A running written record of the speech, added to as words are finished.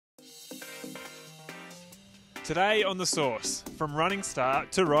Today on The Source, from running star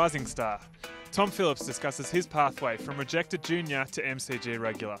to rising star, Tom Phillips discusses his pathway from rejected junior to MCG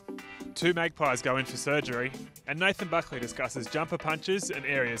regular. Two Magpies go in for surgery, and Nathan Buckley discusses jumper punches and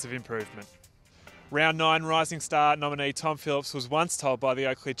areas of improvement. Round 9 rising star nominee Tom Phillips was once told by the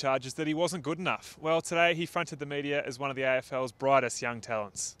Oakley Chargers that he wasn't good enough. Well, today he fronted the media as one of the AFL's brightest young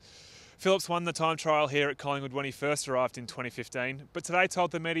talents. Phillips won the time trial here at Collingwood when he first arrived in 2015, but today told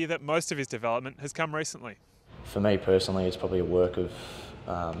the media that most of his development has come recently. For me personally, it's probably a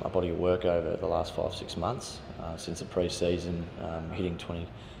body of work over the last 5-6 months since the pre-season, hitting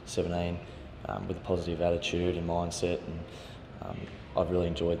 2017 with a positive attitude and mindset, and I've really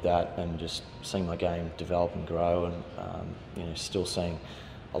enjoyed that, and just seeing my game develop and grow, and still seeing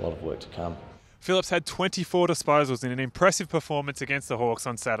a lot of work to come. Phillips had 24 disposals in an impressive performance against the Hawks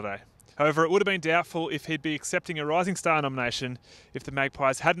on Saturday. However, it would have been doubtful if he'd be accepting a Rising Star nomination if the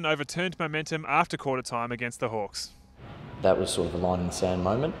Magpies hadn't overturned momentum after quarter time against the Hawks. That was sort of a line in the sand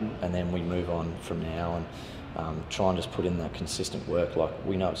moment, and then we move on from now and try and just put in that consistent work. Like,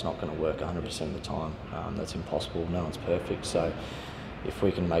 we know it's not going to work 100% of the time. That's impossible. No one's perfect. So if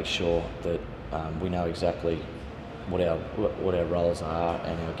we can make sure that we know exactly what our roles are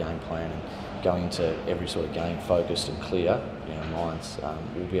and our game plan, and going into every sort of game focused and clear in our minds,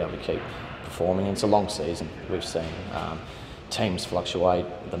 we'll be able to keep performing. And it's a long season. We've seen teams fluctuate,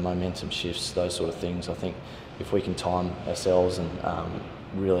 the momentum shifts, those sort of things. I think if we can time ourselves and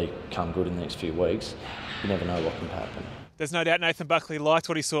really come good in the next few weeks, you never know what can happen. There's no doubt Nathan Buckley liked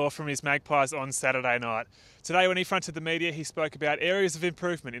what he saw from his Magpies on Saturday night. Today, when he fronted the media, he spoke about areas of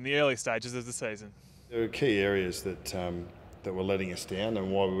improvement in the early stages of the season. There were key areas that were letting us down,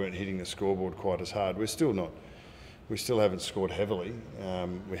 and why we weren't hitting the scoreboard quite as hard. We still haven't scored heavily.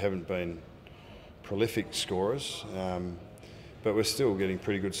 We haven't been prolific scorers, but we're still getting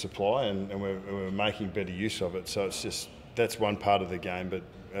pretty good supply, and we're making better use of it. So it's just, that's one part of the game. But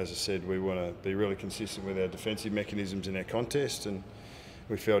as I said, we want to be really consistent with our defensive mechanisms in our contest, and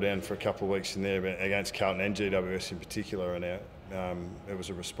we fell down for a couple of weeks in there against Carlton and GWS in particular, and it was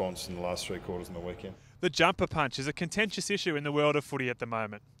a response in the last 3 quarters on the weekend. The jumper punch is a contentious issue in the world of footy at the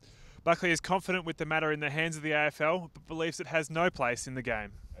moment. Buckley is confident with the matter in the hands of the AFL, but believes it has no place in the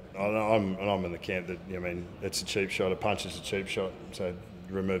game. I'm in the camp that, it's a cheap shot. A punch is a cheap shot, so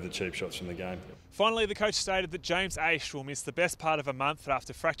remove the cheap shots from the game. Finally, the coach stated that James Aish will miss the best part of a month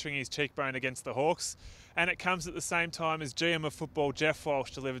after fracturing his cheekbone against the Hawks, and it comes at the same time as GM of football Geoff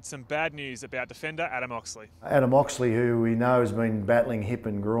Walsh delivered some bad news about defender Adam Oxley. Adam Oxley, who we know has been battling hip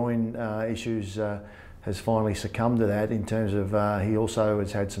and groin issues, has finally succumbed to that, in terms of he also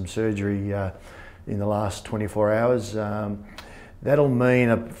has had some surgery in the last 24 hours. That'll mean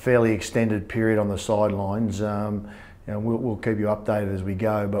a fairly extended period on the sidelines. We'll keep you updated as we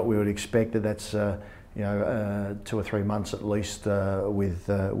go, but we would expect that that's 2 or 3 months at least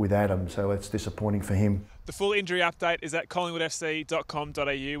with Adam, so it's disappointing for him. The full injury update is at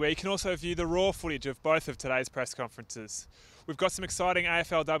collingwoodfc.com.au, where you can also view the raw footage of both of today's press conferences. We've got some exciting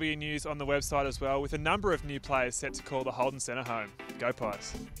AFLW news on the website as well, with a number of new players set to call the Holden Centre home. Go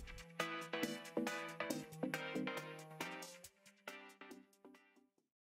Pies.